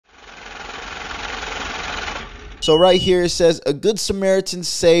So right here it says a good Samaritan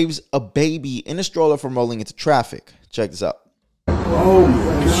saves a baby in a stroller from rolling into traffic. Check this out. Oh,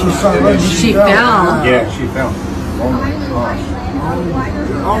 She fell. yeah, she fell. Oh my gosh.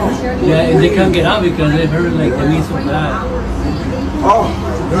 Yeah, and they can't get out because they heard like the knee so bad. Oh,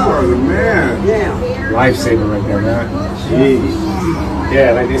 you are the man. Yeah. Lifesaver right there, man. Jeez.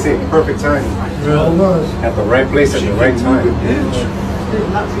 Yeah, like they say, perfect timing. At the right place at the right time.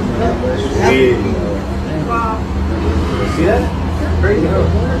 Jeez. See that? Crazy, huh?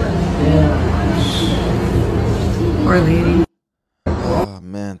 Poor lady. Oh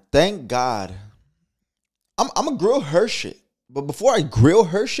man, thank God. I'm gonna grill her shit. But before I grill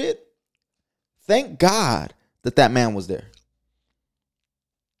her shit, thank God that man was there.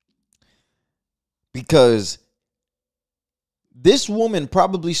 Because this woman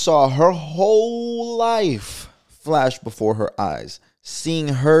probably saw her whole life flash before her eyes, seeing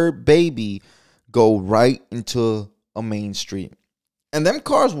her baby go right into a main street. And them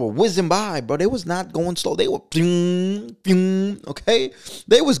cars were whizzing by, bro. They was not going slow. They were, okay?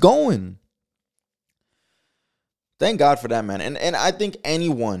 They was going. Thank God for that, man. And I think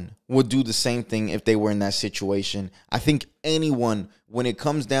anyone would do the same thing if they were in that situation. I think anyone, when it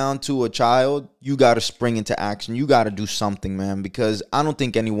comes down to a child, you got to spring into action. You got to do something, man, because I don't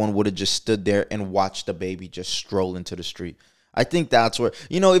think anyone would have just stood there and watched the baby just stroll into the street. I think that's where,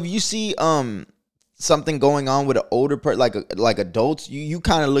 if you see something going on with an older person, like adults, you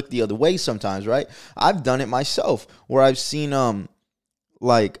kind of look the other way sometimes, right? I've done it myself where I've seen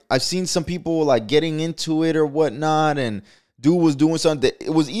I've seen some people like getting into it or whatnot, and dude was doing something that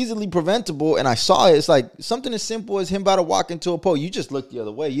it was easily preventable, and I saw it. It's like something as simple as him about to walk into a pole. You just look the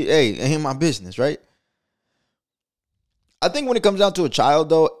other way. Hey, it ain't my business, right? I think when it comes down to a child,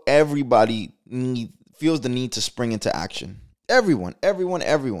 though, everybody feels the need to spring into action. Everyone.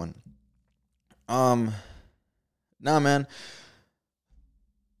 Nah, man.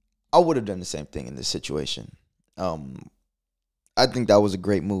 I would have done the same thing in this situation. I think that was a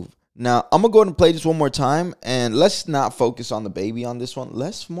great move. Now, I'm going to go ahead and play this one more time, and let's not focus on the baby on this one.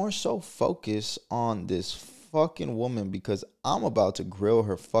 Let's more so focus on this fucking woman, because I'm about to grill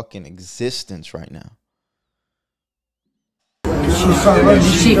her fucking existence right now.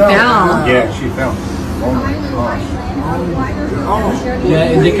 She fell. Yeah, she fell. Oh my gosh. Yeah,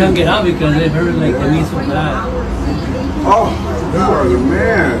 and they can't get out because they heard like the knee so bad. Oh, you are the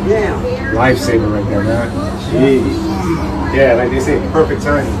man. Yeah. Lifesaver right there, man. Jeez. Yeah, like they say, perfect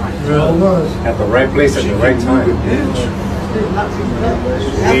timing. At the right place at the right time.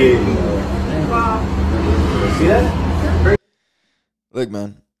 Jeez. See that? Look,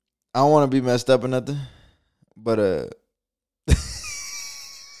 man, I don't want to be messed up or nothing, but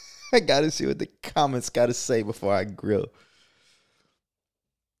I gotta see what the comments gotta say before I grill.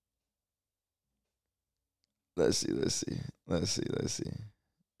 Let's see.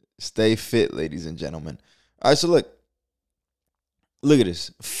 Stay fit, ladies and gentlemen. All right, so look at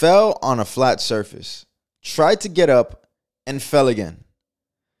this. Fell on a flat surface. Tried to get up and fell again.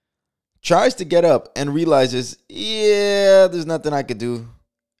 Tries to get up and realizes, yeah, there's nothing I could do.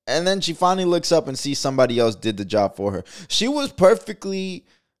 And then she finally looks up and sees somebody else did the job for her. She was perfectly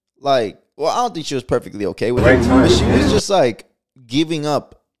I don't think she was perfectly okay with it, but she was just like giving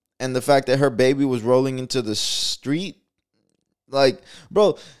up. And the fact that her baby was rolling into the street, like,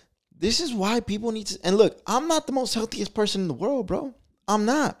 bro, this is why people need to. And look, I'm not the most healthiest person in the world, bro. I'm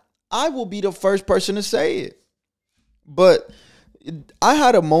not. I will be the first person to say it. But I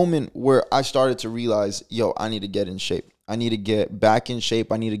had a moment where I started to realize, I need to get in shape. I need to get back in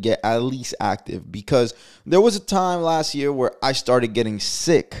shape. I need to get at least active, because there was a time last year where I started getting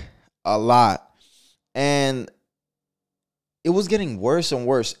sick a lot, and it was getting worse and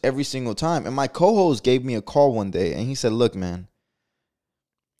worse every single time. And my co-host gave me a call one day, and he said, look, man,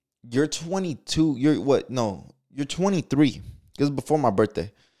 you're 22. You're 23. This is before my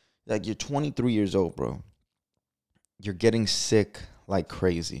birthday. Like, you're 23 years old, bro. You're getting sick like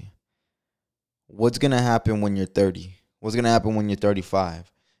crazy. What's going to happen when you're 30? What's going to happen when you're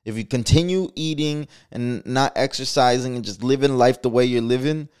 35? If you continue eating and not exercising and just living life the way you're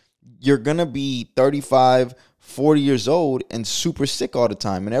living, you're going to be 35, 40 years old and super sick all the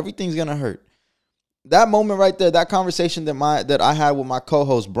time, and everything's going to hurt. That moment right there, that conversation that I had with my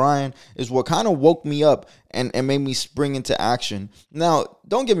co-host Brian, is what kind of woke me up and made me spring into action. Now,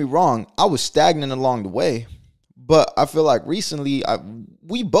 don't get me wrong, I was stagnant along the way, but I feel like recently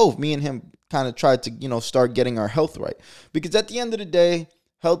we both, me and him, kind of tried to, start getting our health right. Because at the end of the day,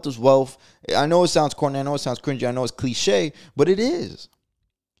 health is wealth. I know it sounds corny, I know it sounds cringy, I know it's cliche, but it is.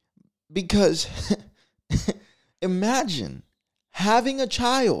 Because imagine having a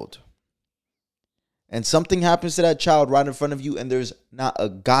child and something happens to that child right in front of you, and there's not a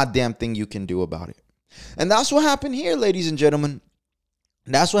goddamn thing you can do about it. And that's what happened here, ladies and gentlemen.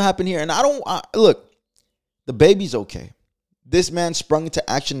 That's what happened here. And look, the baby's okay. This man sprung into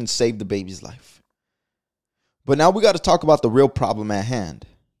action and saved the baby's life. But now we got to talk about the real problem at hand,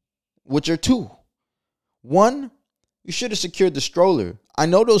 which are two. One, you should have secured the stroller. I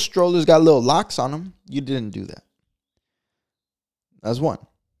know those strollers got little locks on them. You didn't do that. That's one.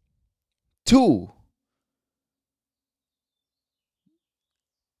 Two,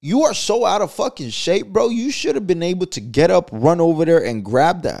 you are so out of fucking shape, bro. You should have been able to get up, run over there, and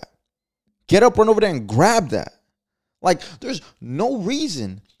grab that. Get up, run over there, and grab that. Like, there's no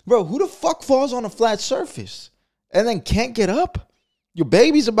reason. Bro, who the fuck falls on a flat surface and then can't get up? Your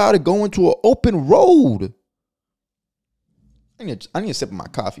baby's about to go into an open road. I need a sip of my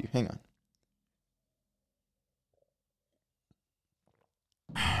coffee. Hang on.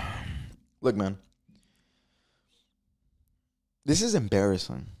 Look, man. This is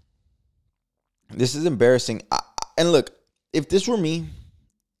embarrassing. This is embarrassing. And look, if this were me,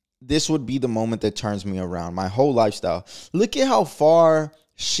 this would be the moment that turns me around. My whole lifestyle. Look at how far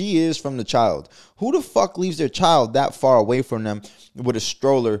she is from the child. Who the fuck leaves their child that far away from them with a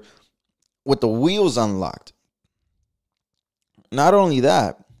stroller with the wheels unlocked? Not only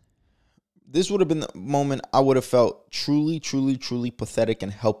that, this would have been the moment I would have felt truly, truly, truly pathetic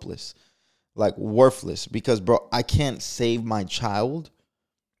and helpless. Like worthless. Because, bro, I can't save my child.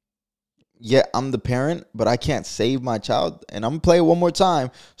 Yeah, I'm the parent, but I can't save my child. And I'm going to play it one more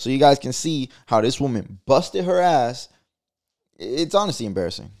time so you guys can see how this woman busted her ass. It's honestly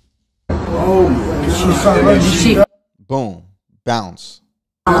embarrassing. She Boom. Bounce.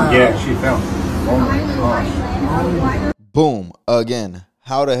 Yeah, she fell. Oh my gosh. Boom. Again.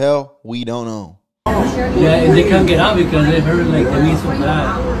 How the hell? We don't know. Yeah, and they can't get out because they hurt like the knee so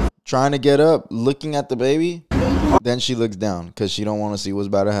bad. Trying to get up, looking at the baby. Then she looks down because she don't want to see what's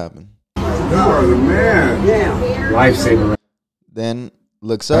about to happen. You are the man. Yeah. Lifesaver. Then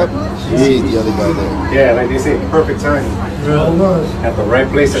looks up, sees the other guy there. Yeah, like they say, perfect timing. At the right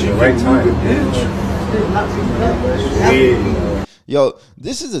place at the right time. Yeah. Yo,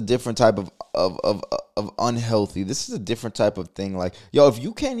 this is a different type of unhealthy. This is a different type of thing. Like, yo, if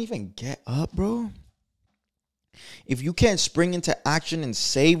you can't even get up, bro. If you can't spring into action and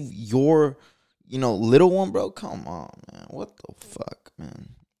save your, little one, bro, come on, man. What the fuck, man?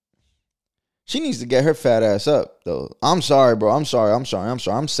 She needs to get her fat ass up, though. I'm sorry, bro. I'm sorry.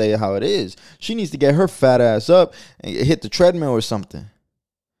 I'm saying how it is. She needs to get her fat ass up and hit the treadmill or something.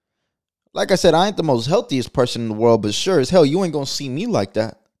 Like I said, I ain't the most healthiest person in the world, but sure as hell, you ain't gonna see me like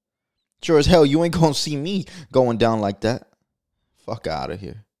that. Sure as hell, you ain't gonna see me going down like that. Fuck out of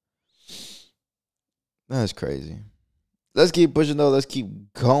here. That's crazy. Let's keep pushing, though. Let's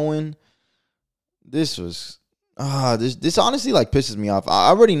keep going. This was... this honestly like pisses me off. I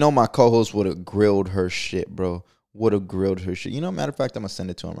already know my co-host would have grilled her shit, bro. Would have grilled her shit. Matter of fact, I'm going to send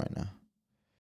it to him right now.